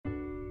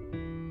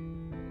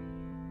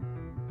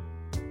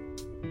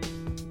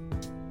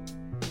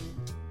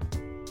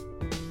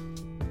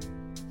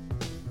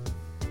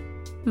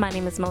My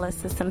name is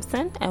Melissa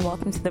Simpson, and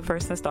welcome to the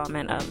first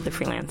installment of the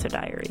Freelancer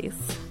Diaries.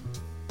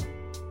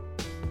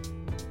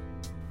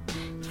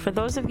 For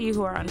those of you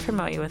who are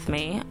unfamiliar with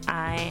me,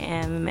 I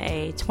am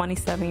a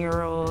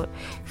 27-year-old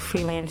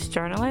freelance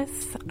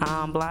journalist,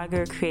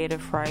 blogger,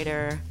 creative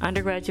writer,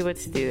 undergraduate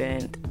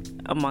student,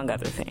 among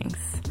other things.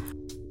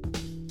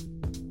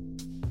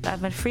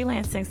 I've been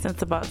freelancing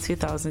since about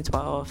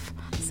 2012,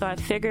 so I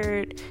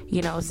figured,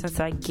 since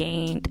I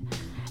gained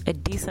a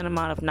decent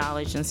amount of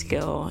knowledge and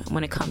skill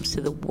when it comes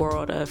to the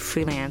world of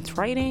freelance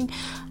writing,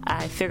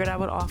 I figured I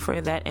would offer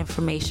that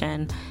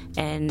information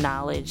and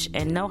knowledge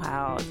and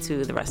know-how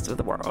to the rest of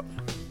the world.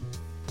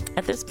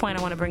 At this point,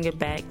 I want to bring it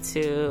back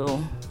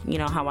to,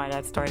 how I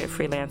got started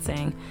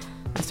freelancing.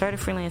 I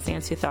started freelancing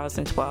in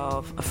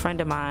 2012. A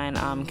friend of mine,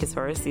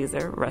 Kisora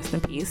Caesar, rest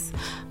in peace,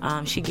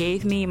 she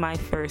gave me my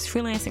first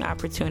freelancing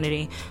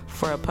opportunity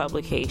for a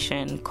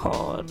publication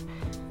called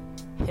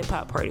Hip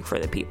Hop Party for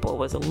the People. It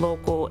was a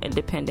local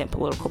independent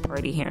political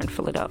party here in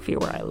Philadelphia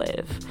where I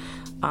live.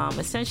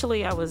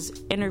 Essentially, I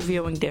was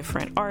interviewing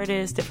different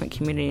artists, different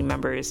community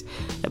members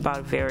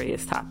about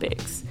various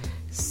topics.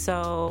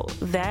 So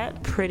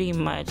that pretty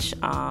much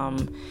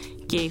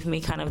gave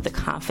me kind of the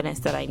confidence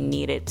that I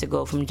needed to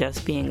go from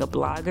just being a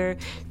blogger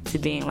to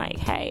being like,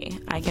 hey,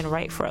 I can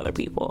write for other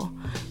people.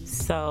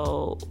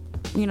 So,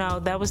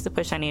 that was the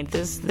push I needed.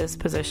 This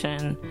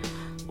position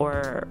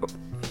or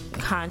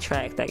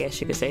contract, I guess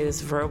you could say,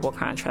 this verbal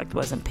contract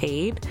wasn't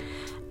paid,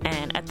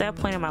 and at that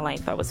point in my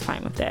life I was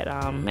fine with that.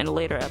 In a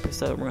later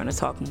episode we're going to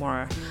talk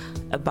more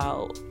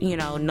about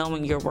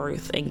knowing your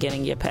worth and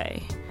getting your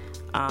pay,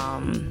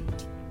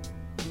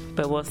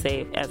 but we'll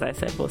save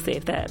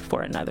that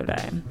for another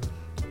day.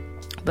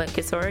 But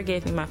Kisora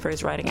gave me my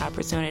first writing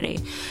opportunity.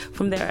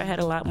 From there, I had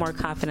a lot more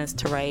confidence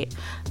to write.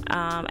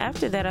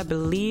 After that, I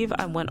believe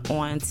I went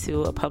on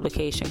to a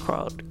publication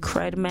called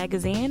Cred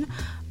Magazine.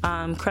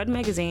 Cred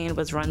Magazine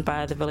was run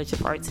by the Village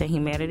of Arts and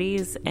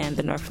Humanities and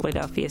the North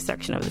Philadelphia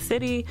section of the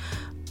city.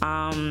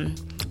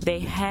 They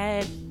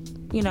had,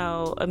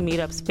 a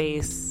meetup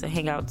space, a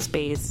hangout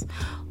space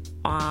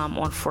on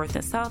 4th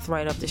and South,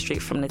 right up the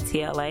street from the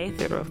TLA,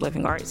 Theater of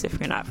Living Arts.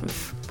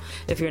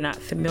 If you're not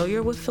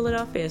familiar with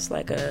Philadelphia, it's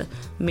like a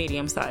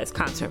medium-sized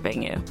concert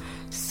venue.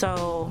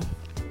 So,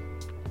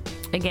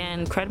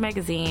 again, Cred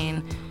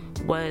Magazine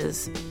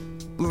was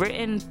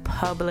written,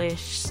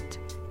 published,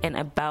 and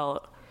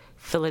about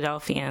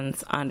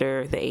Philadelphians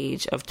under the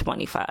age of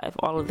 25.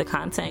 All of the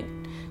content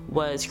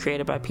was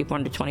created by people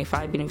under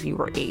 25, even if you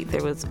were 8.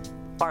 There was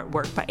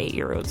artwork by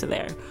 8-year-olds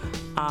there.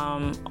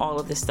 All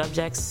of the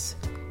subjects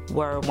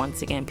were,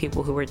 once again,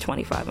 people who were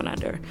 25 and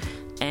under.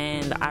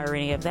 And the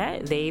irony of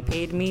that, they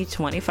paid me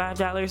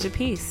 $25 a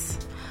piece.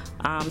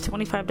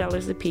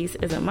 $25 a piece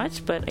isn't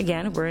much, but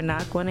again, we're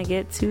not going to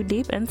get too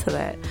deep into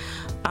that.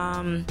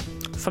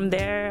 From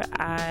there,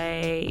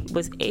 I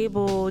was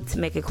able to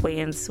make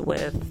acquaintance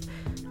with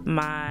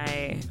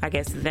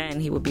then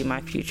he would be my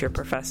future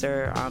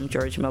professor,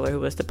 George Miller, who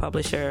was the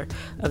publisher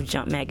of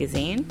Jump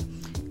Magazine.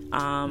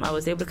 I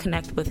was able to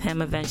connect with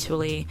him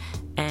eventually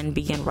and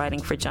begin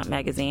writing for Jump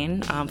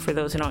Magazine. For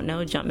those who don't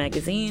know, Jump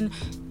Magazine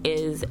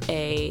is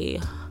a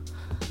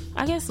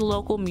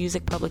local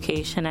music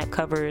publication that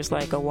covers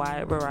like a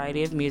wide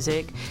variety of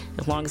music.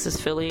 As long as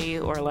it's Philly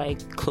or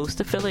like close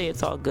to Philly,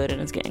 it's all good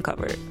and it's getting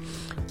covered.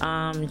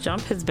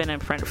 Jump has been in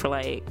print for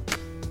like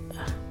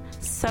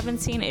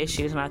 17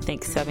 issues and I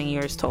think 7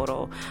 years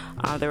total.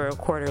 They're a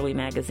quarterly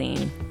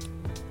magazine.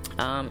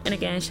 And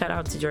again, shout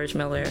out to George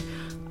Miller.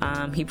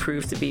 He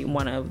proved to be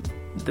one of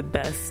the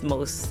best,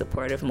 most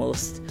supportive,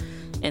 most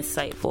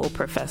insightful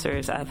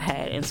professors I've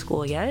had in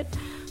school yet.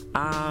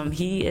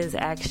 He is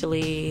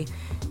actually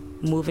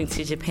moving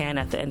to Japan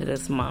at the end of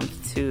this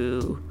month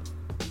to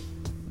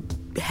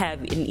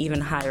have an even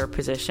higher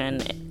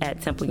position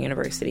at Temple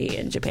University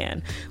in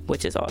Japan,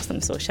 which is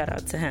awesome. So shout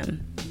out to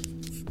him.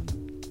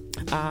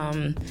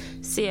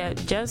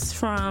 Just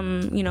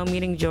from,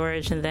 meeting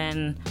George, and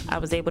then I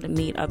was able to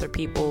meet other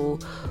people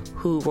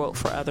who wrote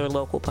for other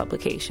local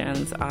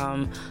publications.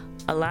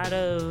 A lot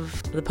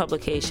of the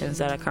publications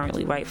that I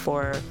currently write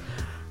for,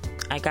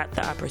 I got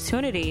the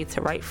opportunity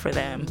to write for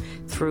them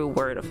through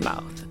word of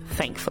mouth,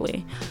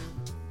 thankfully.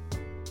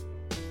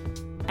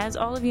 As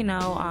all of you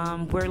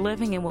know, we're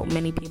living in what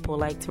many people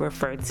like to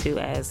refer to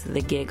as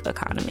the gig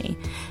economy.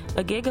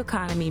 A gig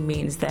economy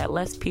means that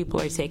less people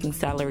are taking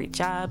salaried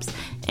jobs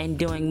and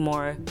doing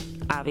more,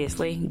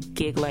 obviously,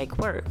 gig-like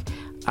work.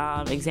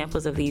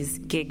 Examples of these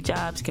gig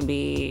jobs can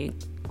be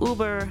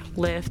Uber,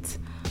 Lyft,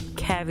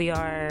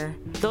 Caviar.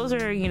 Those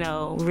are,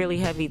 really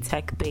heavy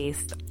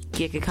tech-based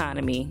gig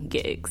economy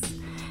gigs.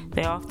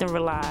 They often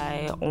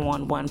rely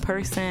on one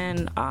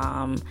person,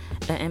 an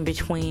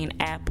in-between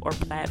app or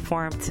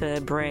platform to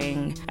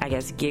bring,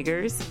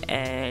 giggers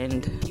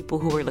and people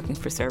who are looking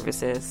for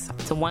services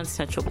to one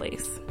central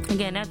place.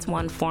 Again, that's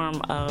one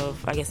form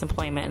of,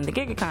 employment in the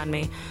gig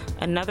economy.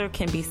 Another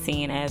can be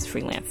seen as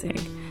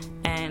freelancing.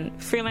 And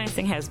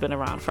freelancing has been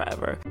around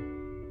forever.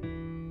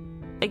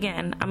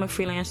 again, I'm a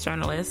freelance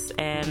journalist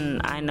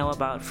and I know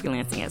about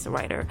freelancing as a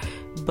writer,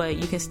 but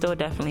you can still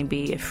definitely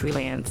be a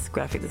freelance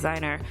graphic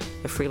designer,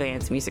 a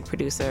freelance music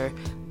producer,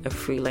 a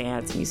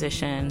freelance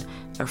musician,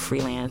 a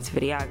freelance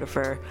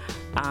videographer.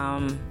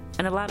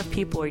 And a lot of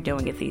people are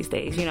doing it these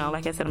days. You know,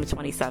 like I said, I'm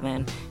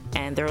 27,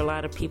 and there are a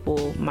lot of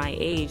people my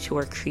age who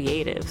are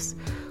creatives,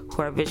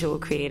 who are visual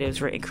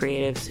creatives, written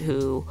creatives,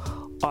 who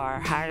are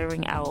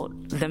hiring out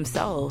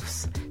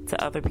themselves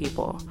to other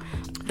people.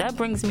 That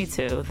brings me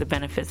to the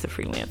benefits of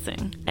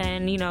freelancing.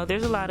 And, you know,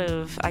 there's a lot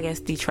of, I guess,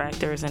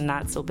 detractors and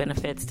not so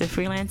benefits to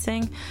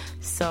freelancing.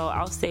 So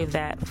I'll save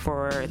that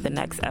for the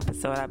next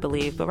episode, I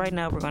believe. But right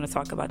now we're going to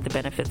talk about the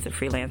benefits of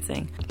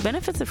freelancing.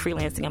 Benefits of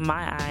freelancing, in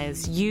my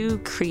eyes, you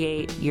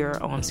create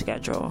your own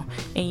schedule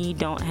and you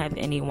don't have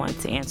anyone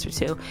to answer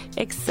to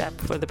except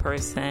for the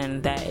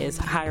person that is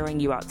hiring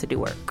you out to do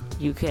work.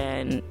 You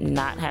can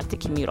not have to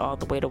commute all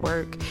the way to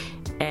work.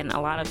 And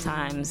a lot of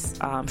times,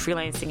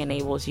 freelancing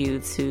enables you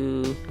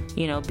to,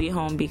 you know, be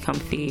home, be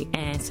comfy,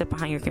 and sit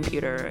behind your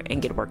computer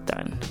and get work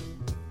done.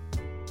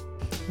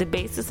 The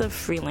basis of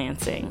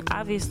freelancing,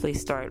 obviously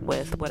start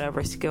with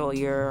whatever skill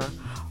you're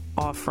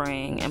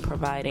offering and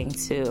providing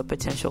to a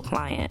potential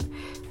client.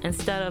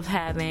 Instead of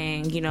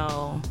having, you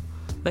know,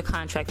 the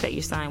contract that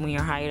you sign when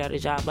you're hired at a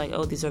job, like,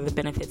 oh, these are the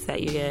benefits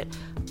that you get.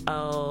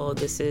 Oh,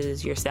 this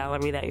is your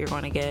salary that you're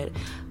going to get.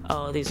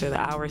 Oh, these are the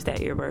hours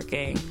that you're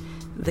working.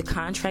 The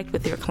contract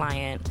with your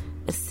client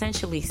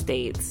essentially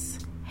states,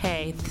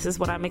 hey, this is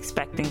what I'm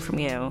expecting from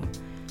you.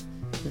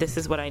 This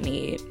is what I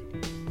need.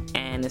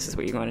 And this is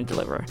what you're going to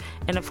deliver.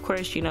 And of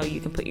course, you know, you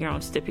can put your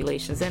own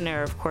stipulations in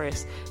there. Of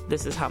course,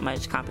 this is how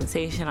much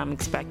compensation I'm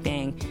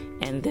expecting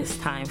in this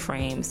time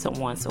frame, so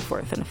on and so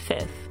forth, and a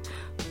fifth.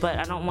 But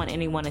I don't want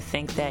anyone to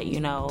think that, you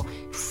know,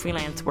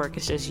 freelance work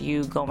is just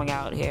you going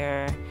out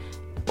here,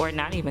 or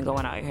not even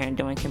going out here and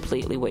doing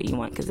completely what you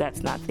want, because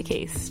that's not the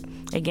case.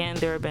 Again,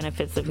 there are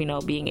benefits of, you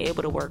know, being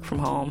able to work from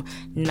home,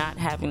 not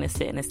having to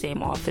sit in the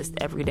same office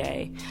every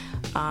day.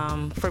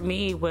 For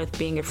me, with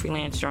being a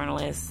freelance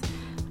journalist,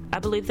 I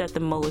believe that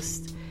the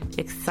most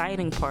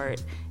exciting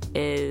part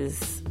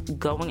is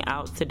going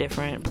out to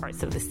different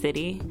parts of the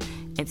city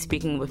and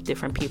speaking with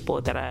different people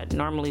that I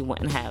normally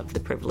wouldn't have the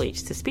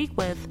privilege to speak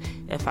with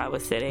if I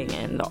was sitting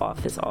in the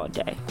office all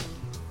day.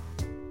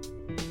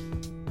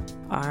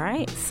 All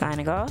right,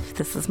 signing off.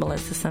 This is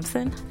Melissa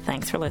Simpson.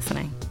 Thanks for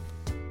listening.